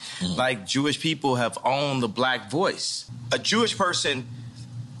like Jewish people have owned the black voice. A Jewish person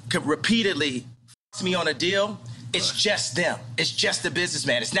could repeatedly f me on a deal. It's just them. It's just the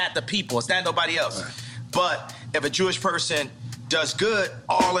businessman. It's not the people. It's not nobody else. But if a Jewish person does good,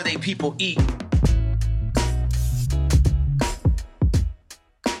 all of their people eat.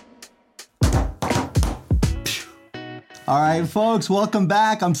 All right, folks, welcome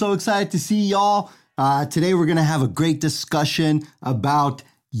back. I'm so excited to see y'all. Today we're going to have a great discussion about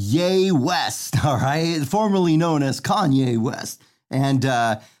Kayne West, all right, formerly known as Kanye West. And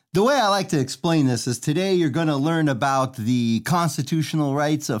the way I like to explain this is today you're going to learn about the constitutional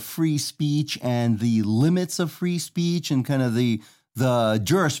rights of free speech and the limits of free speech and kind of the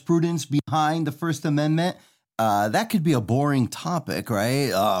jurisprudence behind the First Amendment. That could be a boring topic,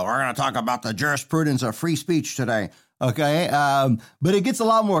 right? We're going to talk about the jurisprudence of free speech today. Okay, but it gets a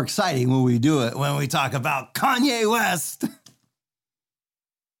lot more exciting when we do it, when we talk about Kanye West.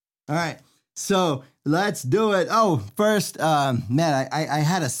 All right, so let's do it. Oh, first, man, I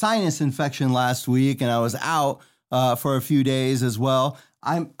had a sinus infection last week, and I was out for a few days as well.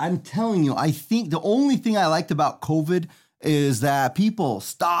 I'm telling you, I think the only thing I liked about COVID is that people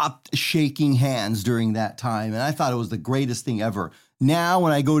stopped shaking hands during that time, and I thought it was the greatest thing ever. Now,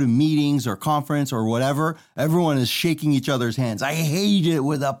 when I go to meetings or conference or whatever, everyone is shaking each other's hands. I hate it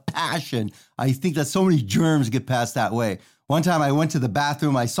with a passion. I think that so many germs get passed that way. One time I went to the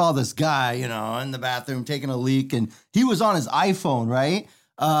bathroom, I saw this guy, in the bathroom taking a leak, and he was on his iPhone, right?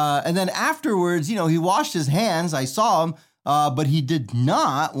 And then afterwards, he washed his hands. I saw him, but he did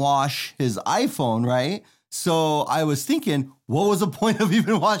not wash his iPhone, right? So I was thinking, what was the point of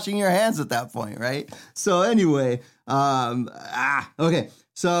even washing your hands at that point, right? So anyway, okay.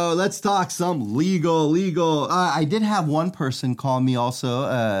 So let's talk some legal. I did have one person call me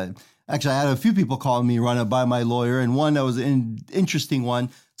also. Actually, I had a few people call me, run it by my lawyer, and one that was an interesting one.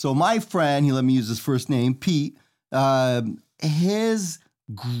 So my friend, he let me use his first name, Pete, his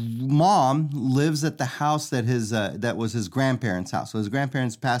mom lives at the house that was his grandparents' house. So his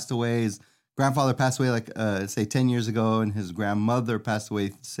grandparents passed away. His grandfather passed away say 10 years ago, and his grandmother passed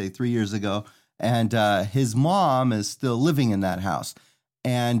away, say 3 years ago. And his mom is still living in that house.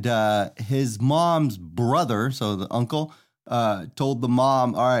 And his mom's brother, so the uncle, told the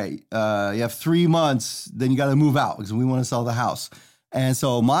mom, all right, you have 3 months, then you got to move out because we want to sell the house. And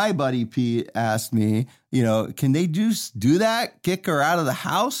so my buddy Pete asked me, can they just do that, kick her out of the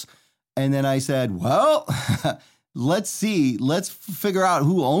house? And then I said, well, let's see. Let's figure out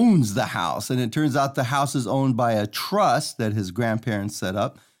who owns the house. And it turns out the house is owned by a trust that his grandparents set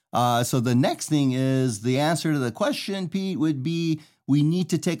up. So the next thing is the answer to the question, Pete, would be we need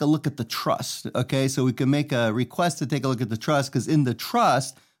to take a look at the trust. Okay, so we can make a request to take a look at the trust because in the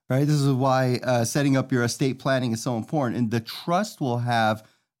trust, right, this is why setting up your estate planning is so important. And the trust will have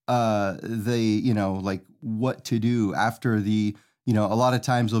like what to do after a lot of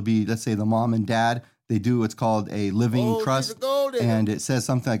times it'll be, let's say the mom and dad, they do what's called a living trust. And it says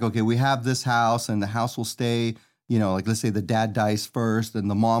something like, okay, we have this house and the house will stay, like let's say the dad dies first and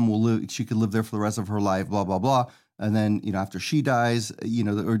the mom will live, she could live there for the rest of her life, blah, blah, blah. And then, after she dies,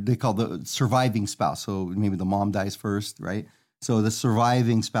 or they call the surviving spouse. So maybe the mom dies first, right? So the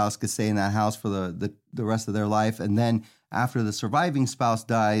surviving spouse could stay in that house for the rest of their life. And then after the surviving spouse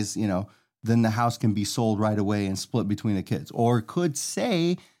dies, then the house can be sold right away and split between the kids. Or it could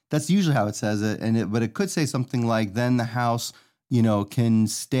say, that's usually how it says it, but it could say something like, then the house, can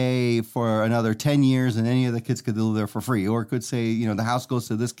stay for another 10 years and any of the kids could live there for free. Or it could say, the house goes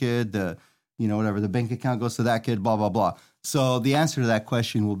to this kid, whatever, the bank account goes to that kid, blah, blah, blah. So the answer to that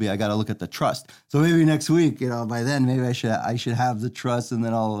question will be, I got to look at the trust. So maybe next week, by then, maybe I should have the trust and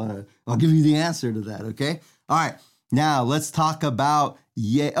then I'll give you the answer to that, okay? All right, now let's talk about,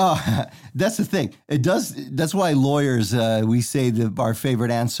 that's the thing. That's why lawyers, we say our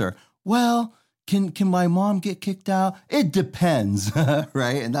favorite answer, well, can my mom get kicked out? It depends,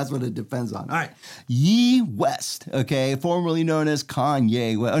 right? And that's what it depends on. All right. Kayne West, okay, formerly known as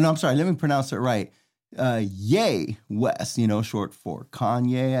Kanye West. Oh, no, I'm sorry. Let me pronounce it right. Kayne West, short for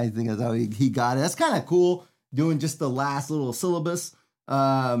Kanye. I think that's how he got it. That's kind of cool, doing just the last little syllabus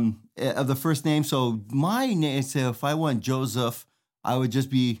of the first name. So my name, so if I want Joseph, I would just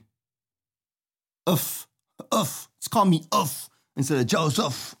be Uff. It's called me Uff instead of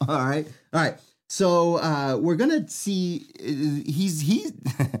Joseph. All right. So we're gonna see.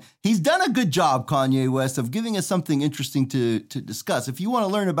 He's done a good job, Kanye West, of giving us something interesting to discuss. If you want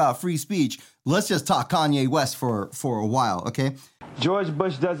to learn about free speech, let's just talk Kanye West for a while, okay? George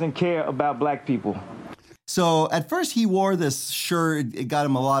Bush doesn't care about black people. So at first he wore this shirt. It got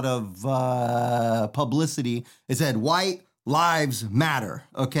him a lot of publicity. It said "White Lives Matter,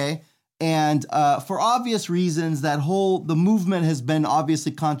 okay? And for obvious reasons, the movement has been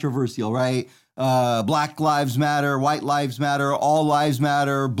obviously controversial, right? Black lives matter, white lives matter, all lives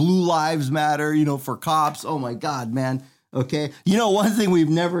matter, blue lives matter, for cops. Oh my God, man. Okay. One thing we've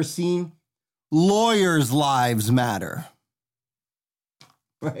never seen, lawyers' lives matter,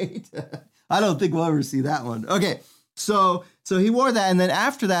 right? I don't think we'll ever see that one. Okay. So he wore that. And then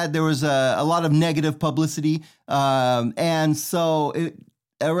after that, there was a lot of negative publicity. And so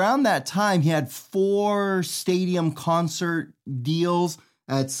around that time, he had 4 stadium concert deals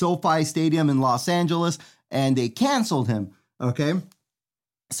at SoFi Stadium in Los Angeles, and they canceled him, okay?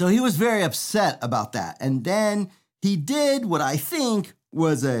 So he was very upset about that. And then he did what I think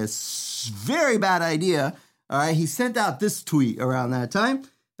was a very bad idea, all right? He sent out this tweet around that time.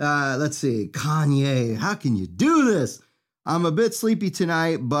 Let's see, Kanye, how can you do this? I'm a bit sleepy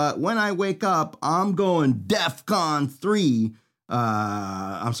tonight, but when I wake up, I'm going DEFCON 3.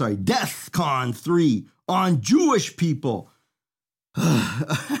 DEFCON 3 on Jewish people.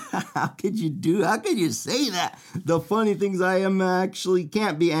 How could you say that? The funny things, I am actually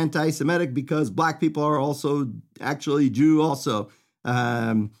can't be anti-Semitic because black people are also actually Jew also.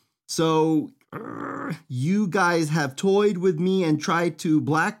 You guys have toyed with me and tried to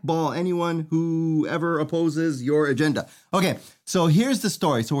blackball anyone who ever opposes your agenda. Okay, so here's the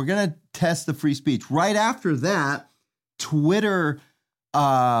story. So we're going to test the free speech. Right after that, Twitter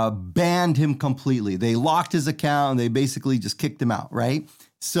banned him completely. They locked his account and they basically just kicked him out, right?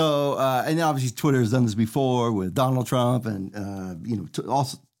 So, and obviously Twitter has done this before with Donald Trump and, all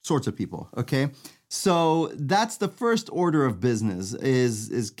sorts of people, okay? So that's the first order of business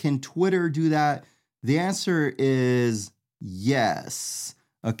is can Twitter do that? The answer is yes,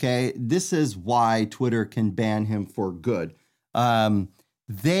 okay? This is why Twitter can ban him for good. First,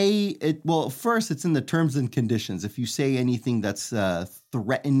 it's in the terms and conditions. If you say anything that's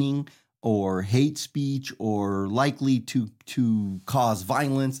threatening or hate speech or likely to cause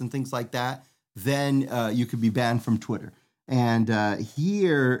violence and things like that, then you could be banned from Twitter. And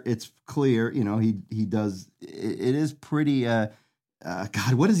here it's clear, he does. It is pretty.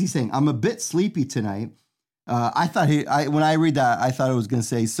 God, what is he saying? I'm a bit sleepy tonight. I thought when I read that, I thought it was going to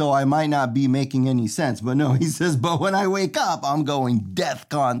say, so I might not be making any sense. But no, he says, but when I wake up, I'm going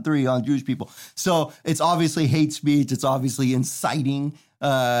DEFCON 3 on Jewish people. So it's obviously hate speech. It's obviously inciting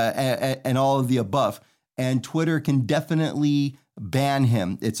and all of the above. And Twitter can definitely ban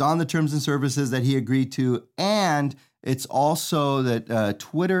him. It's on the terms and services that he agreed to. And it's also that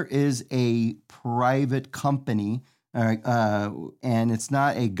Twitter is a private company and it's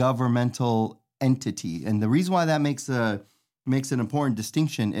not a governmental entity. And the reason why that makes an important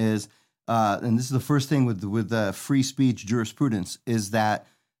distinction is, and this is the first thing with free speech jurisprudence, is that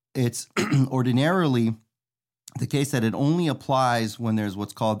it's ordinarily the case that it only applies when there's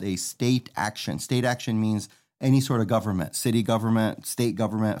what's called a state action. State action means any sort of government, city government, state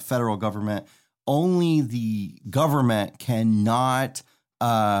government, federal government. Only the government cannot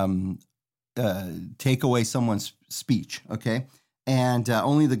take away someone's speech, okay? And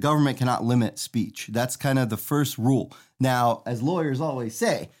only the government cannot limit speech. That's kind of the first rule. Now, as lawyers always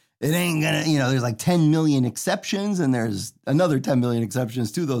say, it ain't gonna, there's like 10 million exceptions and there's another 10 million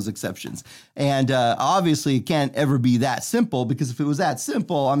exceptions to those exceptions. And obviously it can't ever be that simple, because if it was that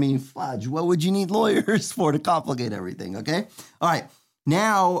simple, fudge, what would you need lawyers for to complicate everything, okay? All right,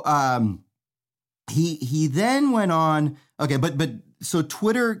 now he then went on, okay, but so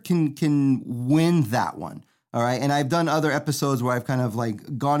Twitter can win that one. All right. And I've done other episodes where I've kind of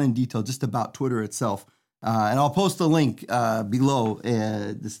like gone in detail just about Twitter itself. And I'll post a link below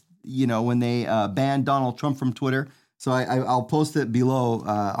when they banned Donald Trump from Twitter. So I'll post it below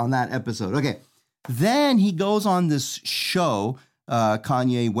on that episode. Okay. Then he goes on this show,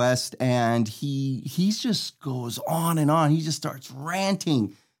 Kayne West, and he just goes on and on. He just starts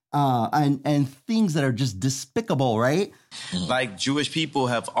ranting and things that are just despicable, right? Like Jewish people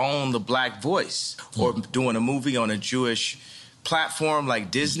have owned the black voice, or doing a movie on a Jewish platform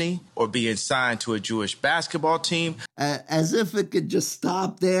like Disney, or being signed to a Jewish basketball team. As if it could just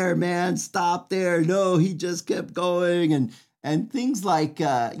stop there, man. Stop there. No, he just kept going. And things like,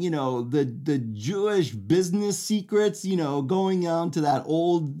 the Jewish business secrets, going on to that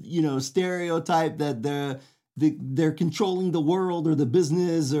old, stereotype that they're controlling the world or the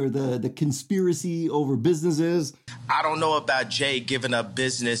business or the conspiracy over businesses. I don't know about Jay giving up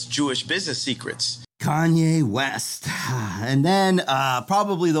Jewish business secrets. Kayne West. And then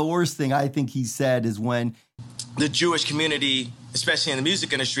probably the worst thing I think he said is when the Jewish community, especially in the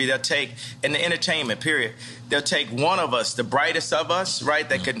music industry, they'll take, in the entertainment period, they'll take one of us, the brightest of us, right,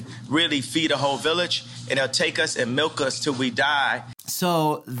 that can really feed a whole village, and they'll take us and milk us till we die.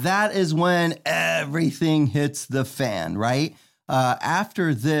 So that is when everything hits the fan, right?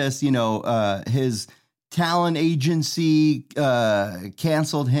 After this, his talent agency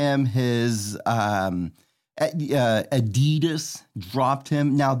canceled him. His Adidas dropped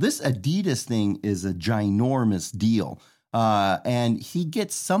him. Now, this Adidas thing is a ginormous deal. And he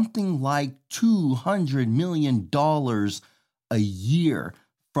gets something like $200 million a year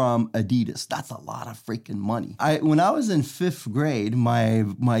from Adidas. That's a lot of freaking money. When I was in 5th grade,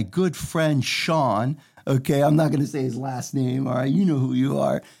 my good friend Sean, okay, I'm not going to say his last name, all right, you know who you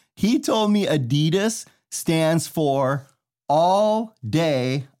are. He told me Adidas stands for All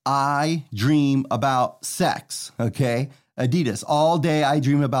Day I Dream About Sex, okay? Adidas, all day I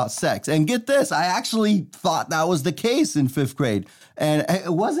dream about sex. And get this, I actually thought that was the case in 5th grade. And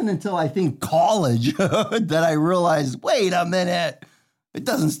it wasn't until I think college that I realized, wait a minute, it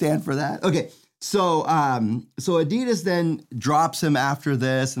doesn't stand for that. Okay, so Adidas then drops him after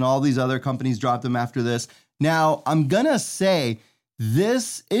this, and all these other companies dropped him after this. Now, I'm gonna say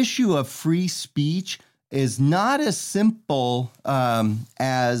this issue of free speech is not as simple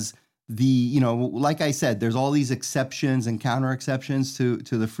as like I said, there's all these exceptions and counter exceptions to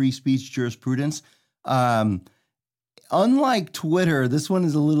the free speech jurisprudence. Unlike Twitter, this one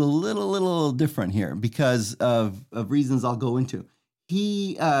is a little different here because of reasons I'll go into.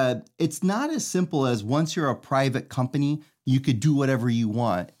 It's not as simple as once you're a private company, you could do whatever you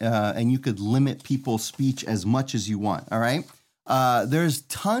want and you could limit people's speech as much as you want. All right. There's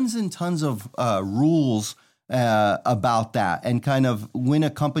tons and tons of rules about that and kind of when a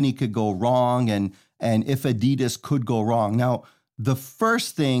company could go wrong and if Adidas could go wrong. Now, the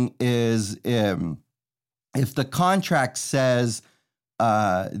first thing is if the contract says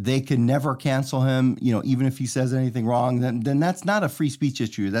they can never cancel him, even if he says anything wrong, then that's not a free speech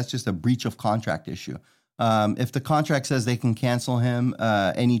issue. That's just a breach of contract issue. If the contract says they can cancel him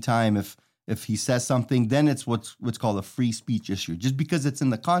anytime if he says something, then it's what's called a free speech issue. Just because it's in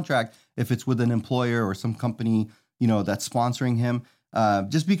the contract, if it's with an employer or some company, that's sponsoring him,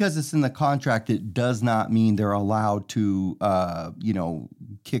 just because it's in the contract, it does not mean they're allowed to,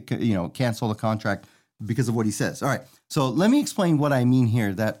 cancel the contract because of what he says. All right. So let me explain what I mean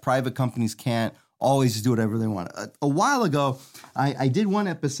here, that private companies can't always do whatever they want. A while ago, I did one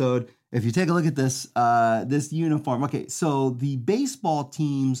episode. If you take a look at this uniform. Okay. So the baseball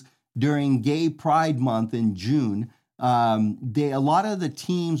teams during Gay Pride Month in June, a lot of the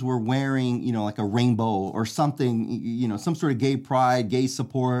teams were wearing, like a rainbow or something, some sort of gay pride, gay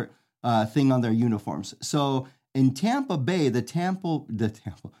support thing on their uniforms. So in Tampa Bay, the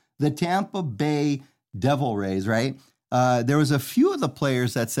Tampa Bay Devil Rays, right? There was a few of the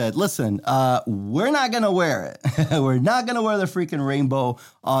players that said, listen, we're not going to wear it. We're not going to wear the freaking rainbow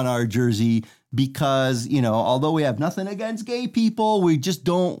on our jersey because, although we have nothing against gay people, we just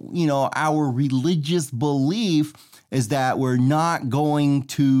don't, our religious belief is that we're not going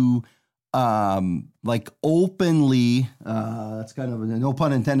to openly, that's kind of no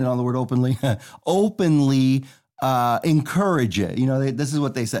pun intended on the word openly, openly encourage it. This is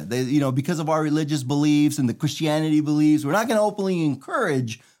what they said. Because of our religious beliefs and the Christianity beliefs, we're not going to openly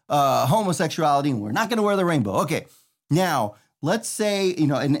encourage homosexuality, and we're not going to wear the rainbow. Okay, now let's say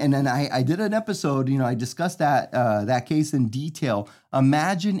and then I did an episode. I discussed that case in detail.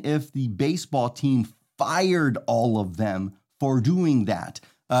 Imagine if the baseball team fired all of them for doing that.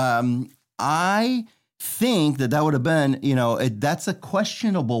 I think that would have been that's a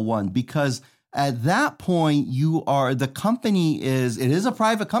questionable one because at that point, the company it is a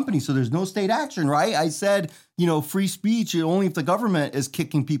private company, so there's no state action, right? I said, free speech only if the government is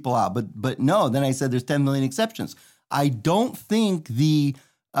kicking people out, but no, then I said there's 10 million exceptions. I don't think it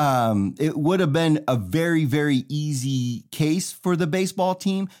would have been a very, very easy case for the baseball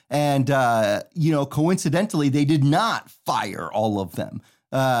team. And, coincidentally, they did not fire all of them,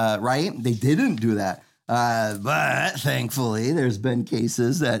 right? They didn't do that. But thankfully, there's been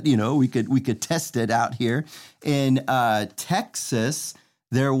cases that, we could test it out here. In Texas,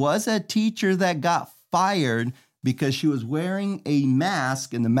 there was a teacher that got fired because she was wearing a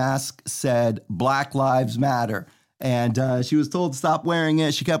mask and the mask said Black Lives Matter. And she was told to stop wearing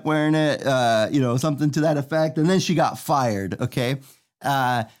it. She kept wearing it, something to that effect. And then she got fired, okay?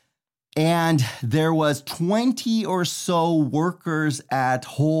 And there was 20 or so workers at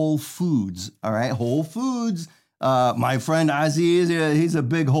Whole Foods, all right? Whole Foods, my friend Aziz, he's a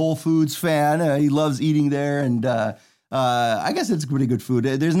big Whole Foods fan. He loves eating there. And I guess it's pretty good food.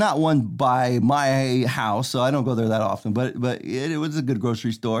 There's not one by my house, so I don't go there that often, but it was a good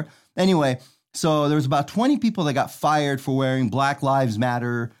grocery store. Anyway, so there was about 20 people that got fired for wearing Black Lives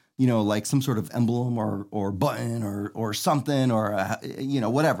Matter, like some sort of emblem or button or something or,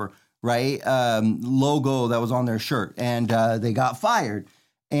 whatever, right? Logo that was on their shirt, and they got fired.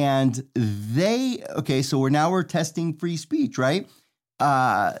 And so we're testing free speech, right?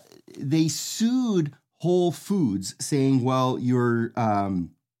 They sued Whole Foods saying, well,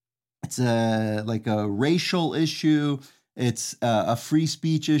 it's like a racial issue. It's a free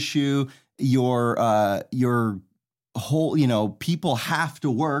speech issue. Your whole, people have to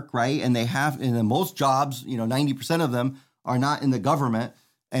work, right? And in most jobs, 90% of them are not in the government.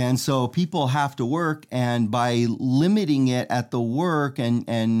 And so people have to work, and by limiting it at the work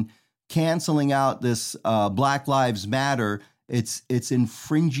and canceling out this Black Lives Matter, it's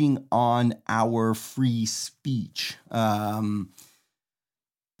infringing on our free speech.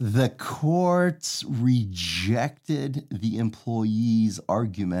 The courts rejected the employee's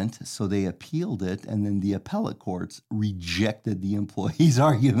argument, so they appealed it, and then the appellate courts rejected the employee's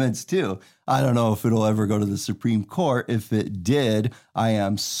arguments too. I don't know if it'll ever go to the Supreme Court. If it did, I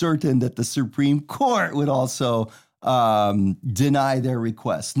am certain that the Supreme Court would also deny their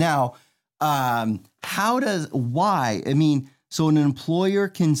request. Now, why? I mean, so an employer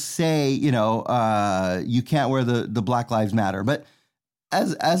can say, you can't wear the Black Lives Matter, but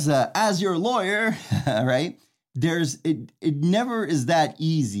as your lawyer, right? It never is that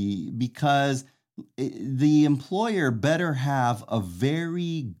easy, because the employer better have a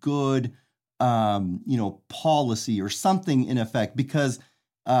very good, policy or something in effect, because,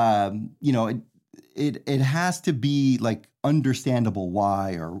 it has to be like understandable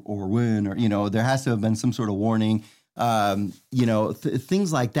why or when, or, there has to have been some sort of warning,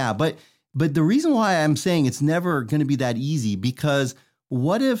 things like that. But the reason why I'm saying it's never going to be that easy, because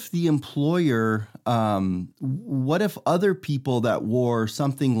what if the employer, what if other people that wore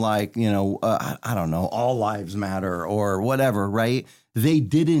something like, I don't know, All Lives Matter or whatever, right? They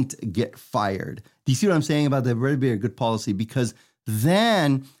didn't get fired. Do you see what I'm saying about that? Really be a good policy, because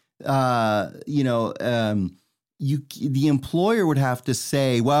then, the employer would have to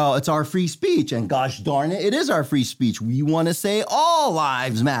say, well, it's our free speech, and gosh darn it, it is our free speech. We want to say all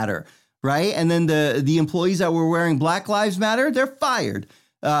lives matter. Right. And then the employees that were wearing Black Lives Matter, they're fired.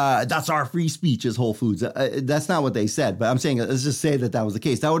 That's our free speech as Whole Foods. That's not what they said. But I'm saying, let's just say that was the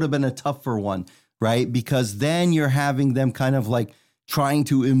case. That would have been a tougher one. Right. Because then you're having them kind of like trying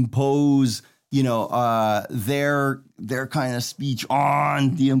to impose, their kind of speech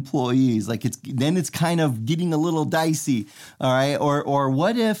on the employees. Like it's kind of getting a little dicey. All right. Or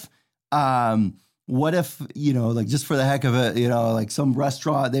what if like just for the heck of it, like some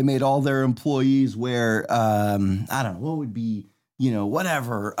restaurant, they made all their employees wear, I don't know, what would be,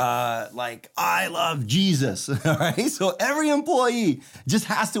 whatever, like I love Jesus. All right. So every employee just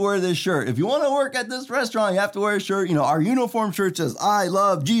has to wear this shirt. If you want to work at this restaurant, you have to wear a shirt. Our uniform shirt says, I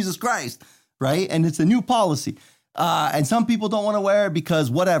love Jesus Christ. Right. And it's a new policy. And some people don't want to wear it because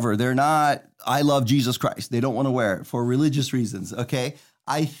whatever, they're not, I love Jesus Christ. They don't want to wear it for religious reasons. Okay.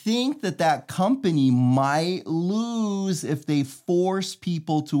 I think that company might lose if they force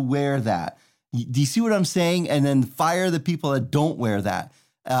people to wear that. Do you see what I'm saying? And then fire the people that don't wear that.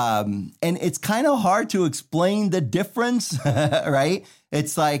 And it's kind of hard to explain the difference, right?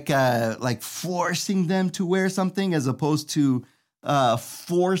 It's like forcing them to wear something as opposed to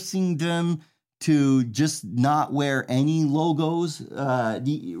forcing them to just not wear any logos,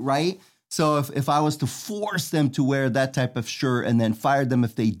 right? So if I was to force them to wear that type of shirt and then fire them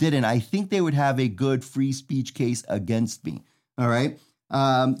if they didn't, I think they would have a good free speech case against me. All right.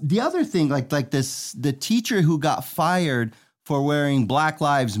 The other thing, like the teacher who got fired for wearing Black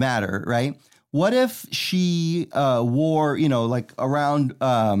Lives Matter, right? What if she wore, like around,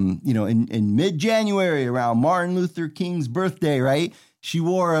 in mid-January, around Martin Luther King's birthday, right? She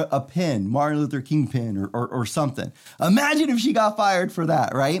wore a pin, Martin Luther King pin or something. Imagine if she got fired for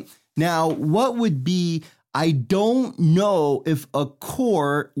that, right? Now, what would be, I don't know if a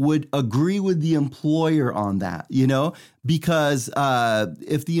court would agree with the employer on that, because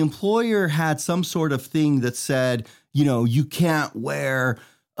if the employer had some sort of thing that said, you can't wear,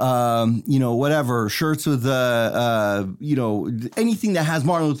 whatever, shirts with, anything that has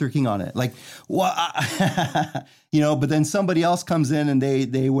Martin Luther King on it, like, well, but then somebody else comes in and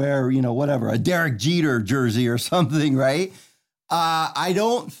they wear, whatever, a Derek Jeter jersey or something, right? I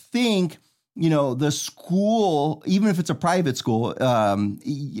don't think, the school, even if it's a private school,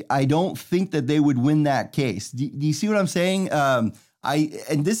 I don't think that they would win that case. Do you see what I'm saying? And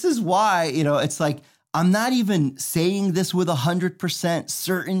this is why, it's like, I'm not even saying this with 100%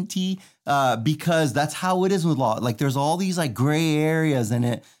 certainty because that's how it is with law. Like there's all these like gray areas in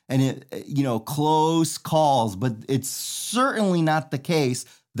it and close calls, but it's certainly not the case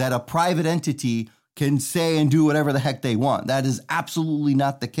that a private entity can say and do whatever the heck they want. That is absolutely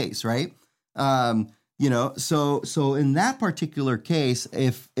not the case, right? So in that particular case,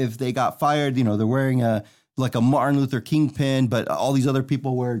 if they got fired, they're wearing a Martin Luther King pin, but all these other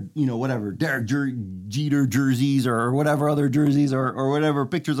people wear, whatever, Derek Jeter jerseys or whatever other jerseys or whatever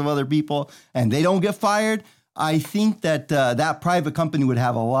pictures of other people, and they don't get fired. I think that that private company would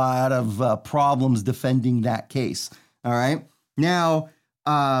have a lot of problems defending that case. All right. Now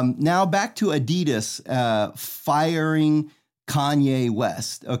back to Adidas firing Kanye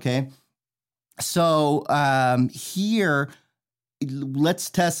West. Okay. So here, let's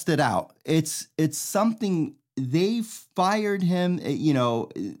test it out. It's something they fired him.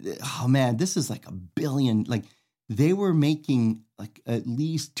 Oh man, this is like $1 billion. Like they were making like at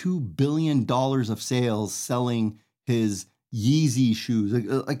least $2 billion of sales selling his Yeezy shoes.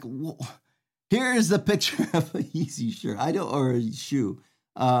 Here's the picture of a Yeezy shirt. Or a shoe.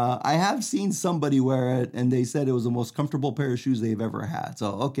 I have seen somebody wear it, and they said it was the most comfortable pair of shoes they've ever had.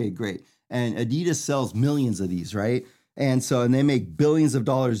 So okay, great. And Adidas sells millions of these, right? And they make billions of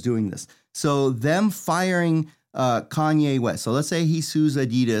dollars doing this. So them firing Kanye West. So let's say he sues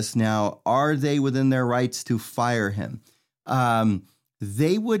Adidas. Now, are they within their rights to fire him?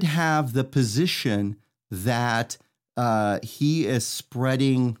 They would have the position that he is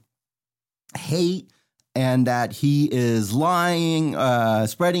spreading hate and that he is lying,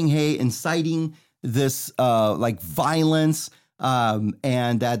 spreading hate, inciting this violence.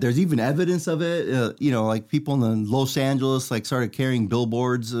 And that there's even evidence of it, like people in Los Angeles, started carrying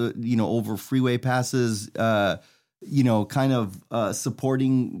billboards, over freeway passes, kind of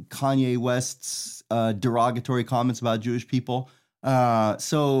supporting Kanye West's derogatory comments about Jewish people.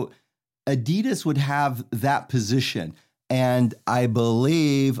 So Adidas would have that position. And I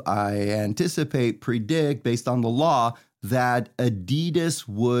predict based on the law that Adidas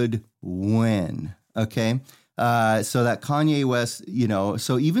would win. Okay. So that Kanye West,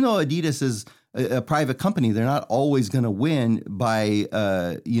 so even though Adidas is a private company, they're not always going to win by,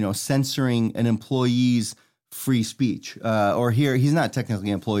 censoring an employee's free speech. Or here, he's not technically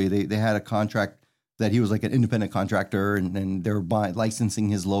an employee. They had a contract that he was like an independent contractor and they were licensing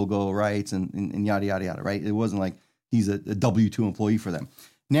his logo rights and yada, yada, yada, right? It wasn't like he's a W-2 employee for them.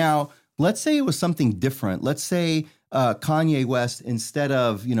 Now, let's say it was something different. Let's say Kanye West, instead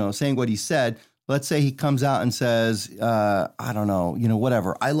of, saying what he said, let's say he comes out and says,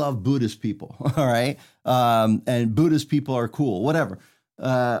 whatever. I love Buddhist people, all right? And Buddhist people are cool, whatever.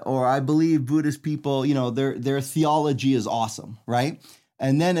 Or I believe Buddhist people, their theology is awesome, right?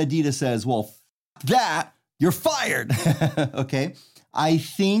 And then Adidas says, well, that, you're fired, okay? I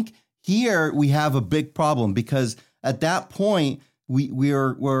think here we have a big problem because at that point,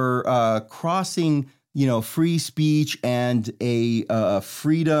 we're crossing free speech and a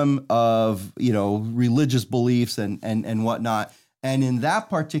freedom of, religious beliefs and whatnot. And in that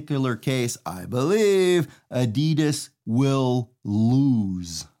particular case, I believe Adidas will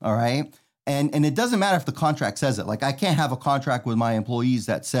lose. All right. And it doesn't matter if the contract says it. Like I can't have a contract with my employees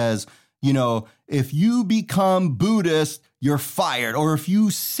that says, if you become Buddhist, you're fired. Or if you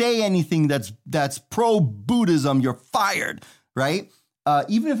say anything that's pro-Buddhism, you're fired. Right.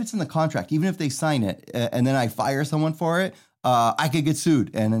 Even if it's in the contract, even if they sign it and then I fire someone for it, I could get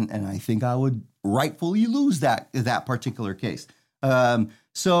sued. And I think I would rightfully lose that particular case.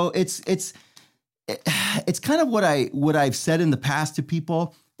 So it's kind of what I've said in the past to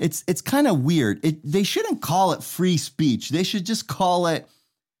people. It's kind of weird. They shouldn't call it free speech. They should just call it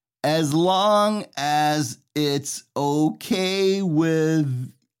as long as it's okay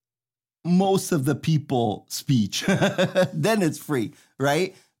with most of the people speech, then it's free,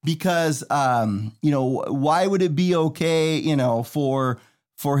 right? Because, why would it be okay, for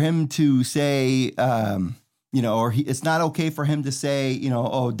him to say, it's not okay for him to say,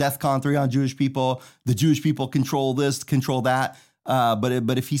 DEFCON 3 on Jewish people, the Jewish people control this, control that.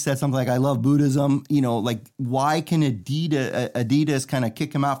 But if he said something like, I love Buddhism, why can Adidas kind of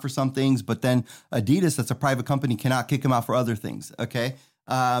kick him out for some things, but then Adidas, that's a private company, cannot kick him out for other things, okay?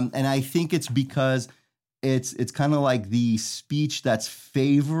 And I think it's because it's kind of like the speech that's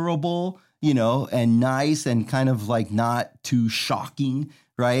favorable, and nice and kind of like not too shocking,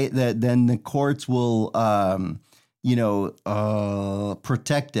 right? That then the courts will,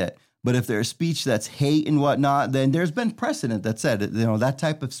 protect it. But if there's speech that's hate and whatnot, then there's been precedent that said, that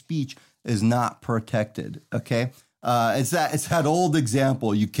type of speech is not protected. Okay. It's that old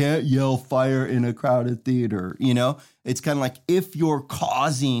example. You can't yell fire in a crowded theater. It's kind of like if you're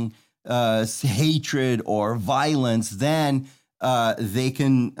causing hatred or violence, then they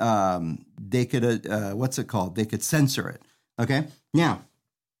could what's it called? They could censor it. Okay. Now,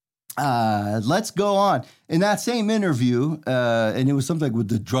 let's go on. In that same interview, and it was something with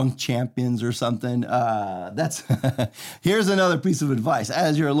the drunk champions or something. Here's another piece of advice.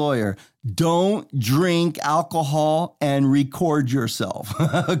 As your lawyer, don't drink alcohol and record yourself.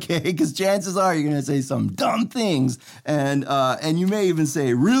 Okay. Because chances are you're going to say some dumb things and you may even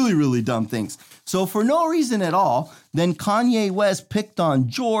say really, really dumb things. So for no reason at all, then Kanye West picked on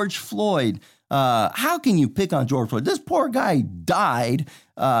George Floyd. How can you pick on George Floyd? This poor guy died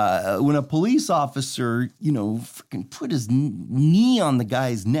when a police officer, freaking put his knee on the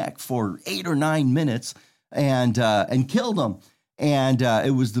guy's neck for 8 or 9 minutes and killed him. And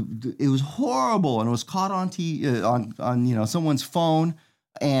it was horrible, and it was caught on someone's phone,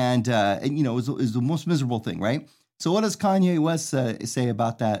 and it was the most miserable thing, right? So what does Kanye West say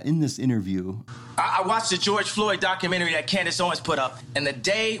about that in this interview? I watched the George Floyd documentary that Candace Owens put up, and the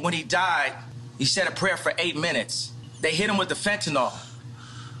day when he died, he said a prayer for 8 minutes. They hit him with the fentanyl.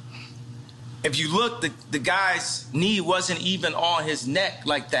 If you look, the guy's knee wasn't even on his neck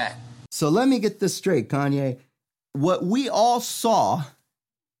like that. So let me get this straight, Kanye. What we all saw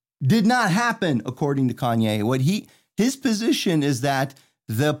did not happen, according to Kanye. His position is that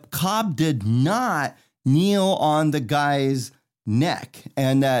the cop did not kneel on the guy's neck,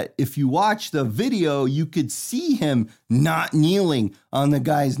 and that if you watch the video, you could see him not kneeling on the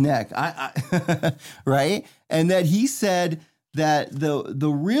guy's neck. Right? And that he said that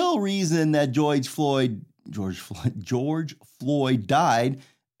the real reason that George Floyd died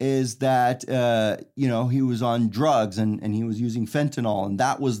is that he was on drugs and he was using fentanyl, and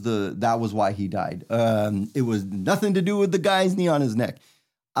that was why he died. It was nothing to do with the guy's knee on his neck.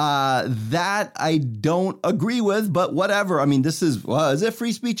 That I don't agree with, but whatever. I mean, is it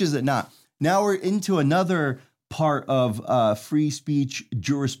free speech? Is it not? Now we're into another part of free speech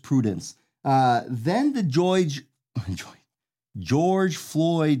jurisprudence. Then the George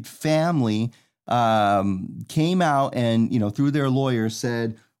Floyd family came out and, through their lawyers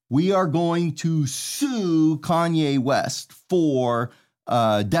said, we are going to sue Kanye West for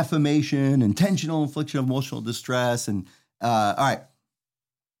defamation, intentional infliction of emotional distress. And all right.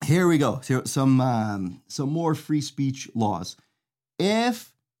 Here we go. Some more free speech laws.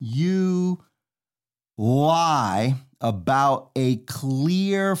 If you lie about a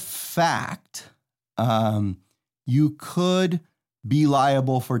clear fact, you could be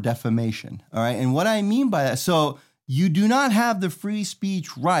liable for defamation. All right. And what I mean by that, so you do not have the free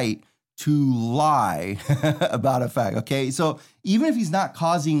speech right to lie about a fact. Okay. So even if he's not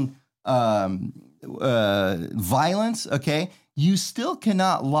causing violence, okay, you still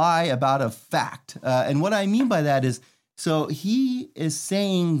cannot lie about a fact. And what I mean by that is, so he is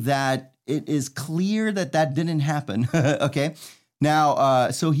saying that it is clear that didn't happen. Okay.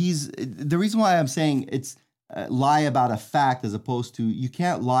 Now, so the reason why I'm saying it's lie about a fact as opposed to, you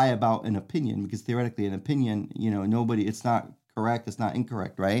can't lie about an opinion, because theoretically an opinion, it's not correct. It's not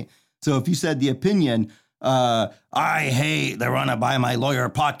incorrect. Right. So if you said the opinion, I hate the Run It By My Lawyer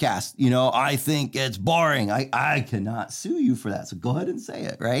podcast. I think it's boring. I cannot sue you for that. So go ahead and say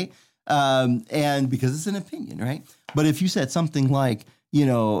it, right? And because it's an opinion, right? But if you said something like,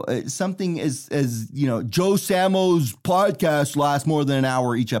 something as Joe Samo's podcast lasts more than an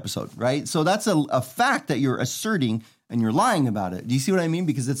hour each episode, right? So that's a fact that you're asserting and you're lying about it. Do you see what I mean?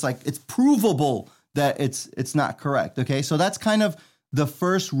 Because it's provable that it's not correct. Okay. So that's kind of the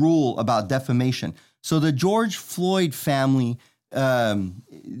first rule about defamation. So the George Floyd family,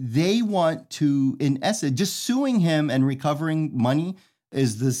 they want to, in essence, just suing him and recovering money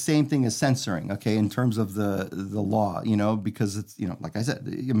is the same thing as censoring, okay, in terms of the law, because it's, like I said,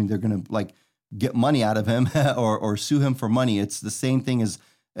 I mean, they're going to get money out of him or sue him for money. It's the same thing as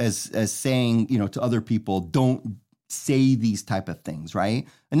saying, to other people, don't say these type of things, right?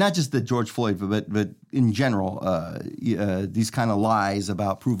 And not just the George Floyd, but in general, these kind of lies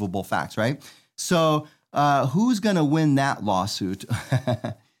about provable facts, right? So who's going to win that lawsuit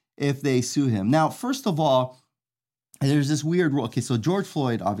if they sue him? Now, first of all, there's this weird rule. Okay, so George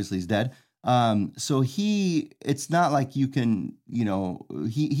Floyd obviously is dead. So it's not like you can,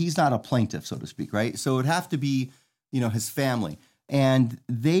 he's not a plaintiff, so to speak, right? So it would have to be, his family. And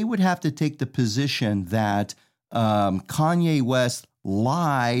they would have to take the position that Kanye West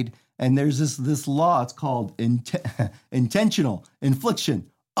lied. And there's this law, it's called intentional infliction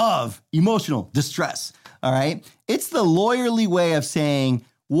of emotional distress. All right. It's the lawyerly way of saying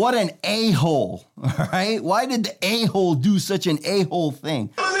What an a-hole, all right? Why did the a-hole do such an a-hole thing?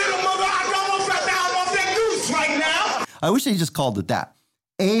 I wish they just called it that.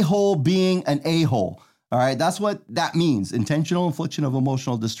 A-hole being an a-hole, all right? That's what that means, intentional infliction of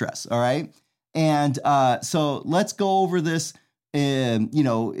emotional distress, all right? And so let's go over this in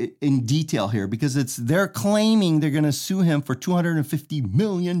detail here, because they're claiming they're going to sue him for $250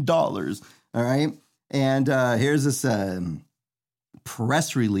 million, all right? And here's this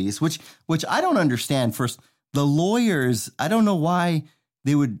press release, which I don't understand. First, the lawyers, I don't know why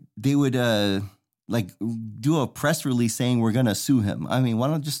they would like do a press release saying we're going to sue him. I mean, why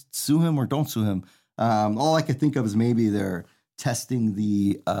don't just sue him or don't sue him? All I could think of is maybe they're testing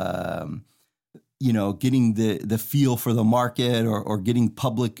the, getting the feel for the market or getting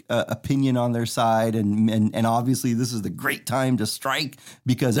public opinion on their side. And obviously this is the great time to strike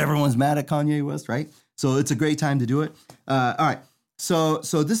because everyone's mad at Kanye West, right? So it's a great time to do it. All right. So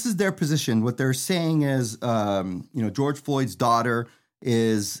this is their position. What they're saying is, George Floyd's daughter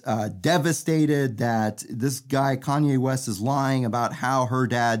is devastated that this guy, Kanye West, is lying about how her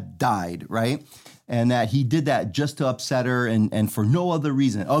dad died, right? And that he did that just to upset her and for no other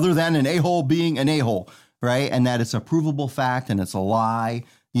reason other than an a-hole being an a-hole, right? And that it's a provable fact and it's a lie,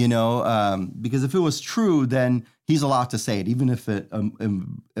 because if it was true, then he's allowed to say it, even if it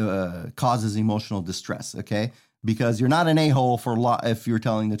causes emotional distress, okay? Because you're not an a-hole if you're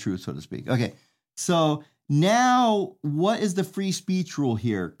telling the truth, so to speak. Okay, so now what is the free speech rule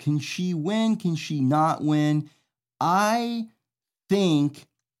here? Can she win? Can she not win? I think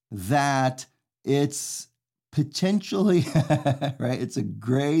that it's potentially, right? It's a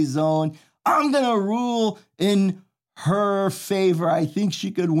gray zone. I'm going to rule in her favor. I think she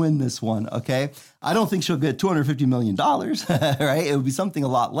could win this one, okay? I don't think she'll get $250 million, right? It would be something a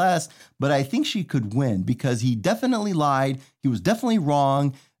lot less, but I think she could win because he definitely lied. He was definitely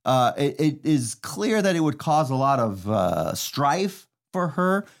wrong. It is clear that it would cause a lot of strife for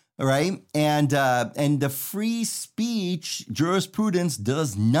her, right? And the free speech jurisprudence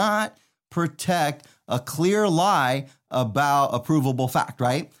does not protect a clear lie about a provable fact,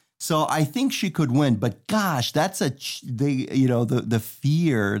 right? So I think she could win, but gosh, that's the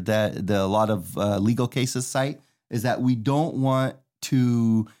fear that a lot of legal cases cite is that we don't want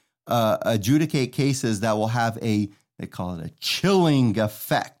to adjudicate cases that will have they call it a chilling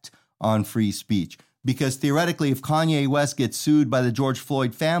effect on free speech. Because theoretically, if Kanye West gets sued by the George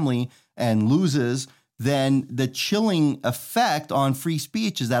Floyd family and loses, then the chilling effect on free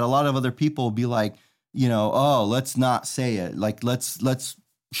speech is that a lot of other people will be like, let's not say it. Like, let's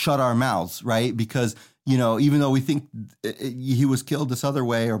shut our mouths, right? Because, even though we think he was killed this other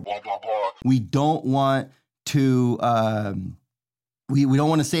way or blah, blah, blah, we don't want to, we don't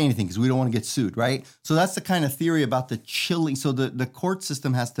want to say anything because we don't want to get sued, right? So that's the kind of theory about the chilling. So the court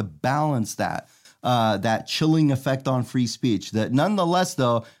system has to balance that chilling effect on free speech. That nonetheless,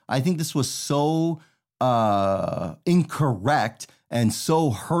 though, I think this was so incorrect and so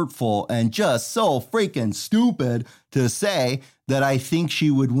hurtful and just so freaking stupid to say that I think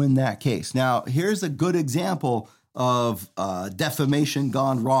she would win that case. Now, here's a good example of defamation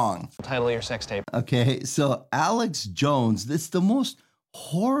gone wrong. Title of your sex tape. Okay, so Alex Jones, that's the most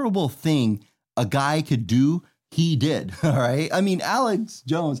horrible thing a guy could do, he did, all right? I mean, if Alex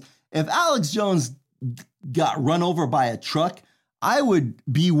Jones got run over by a truck, I would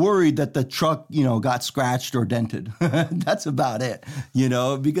be worried that the truck, got scratched or dented. That's about it,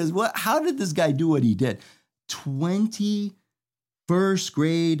 because how did this guy do what he did? 20 first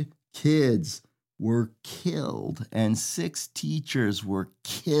grade kids were killed and 6 teachers were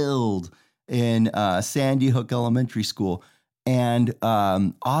killed in Sandy Hook Elementary School. And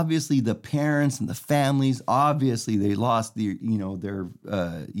obviously the parents and the families, obviously they lost their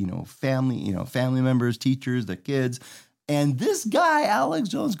family members, teachers, their kids. And this guy, Alex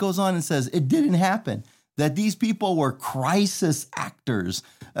Jones, goes on and says it didn't happen, that these people were crisis actors,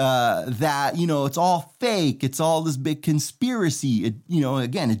 that, it's all fake. It's all this big conspiracy.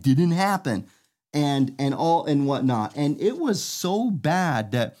 Again, it didn't happen and whatnot. And it was so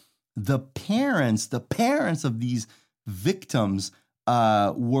bad that the parents of these victims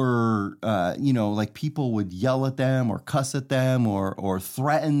were, like people would yell at them or cuss at them or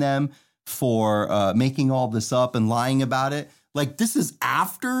threaten them for making all this up and lying about it. Like, this is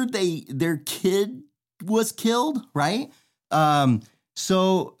after their kid was killed, right?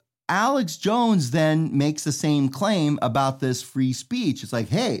 So Alex Jones then makes the same claim about this free speech. It's like,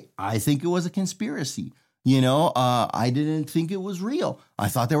 hey, I think it was a conspiracy. I didn't think it was real. I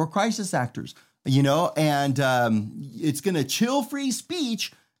thought they were crisis actors, and it's going to chill free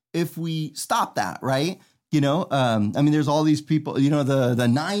speech if we stop that, right? I mean, there's all these people, the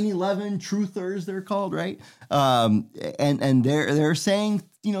 9/11 truthers, they're called, right? And they're saying,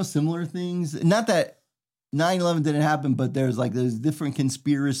 similar things. Not that 9/11 didn't happen, but there's different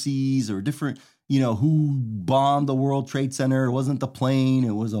conspiracies or different, who bombed the World Trade Center. It wasn't the plane,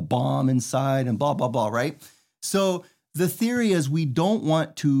 it was a bomb inside and blah, blah, blah, right? So the theory is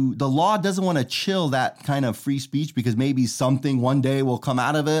the law doesn't want to chill that kind of free speech because maybe something one day will come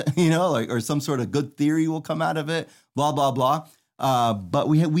out of it, or some sort of good theory will come out of it, blah, blah, blah. But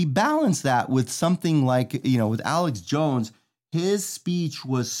we balance that with something like, with Alex Jones, his speech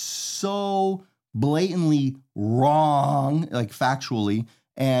was so blatantly wrong, like factually,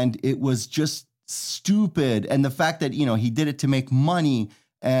 and it was just stupid. And the fact that, he did it to make money,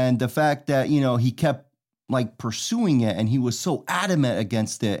 and the fact that, he kept pursuing it, and he was so adamant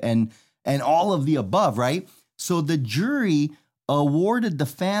against it, and all of the above, right? So the jury awarded the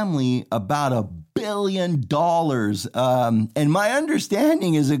family about $1 billion. And my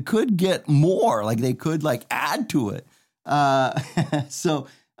understanding is it could get more, they could add to it. So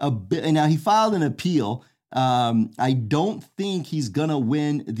now he filed an appeal. I don't think he's gonna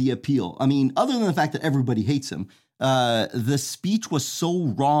win the appeal. I mean, other than the fact that everybody hates him. The speech was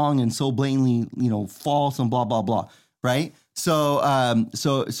so wrong and so blatantly, false and blah, blah, blah. Right.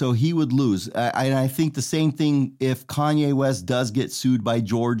 So he would lose. I think the same thing if Kanye West does get sued by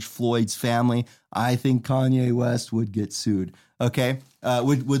George Floyd's family. I think Kanye West would get sued. Okay.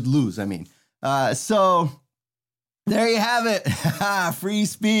 Would lose. I mean, so there you have it. Free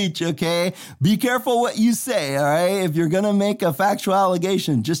speech, okay? Be careful what you say, all right? If you're going to make a factual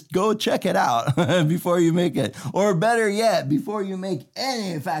allegation, just go check it out before you make it. Or better yet, before you make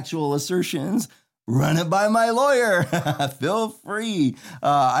any factual assertions, run it by my lawyer. Feel free.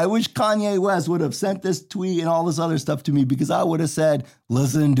 I wish Kanye West would have sent this tweet and all this other stuff to me, because I would have said,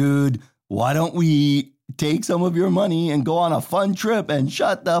 listen, dude, why don't we take some of your money and go on a fun trip and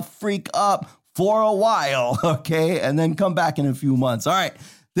shut the freak up for a while, okay? And then come back in a few months. All right.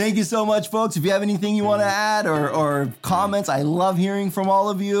 Thank you so much, folks. If you have anything you want to add or comments, I love hearing from all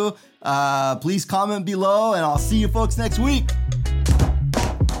of you. Please comment below, and I'll see you folks next week.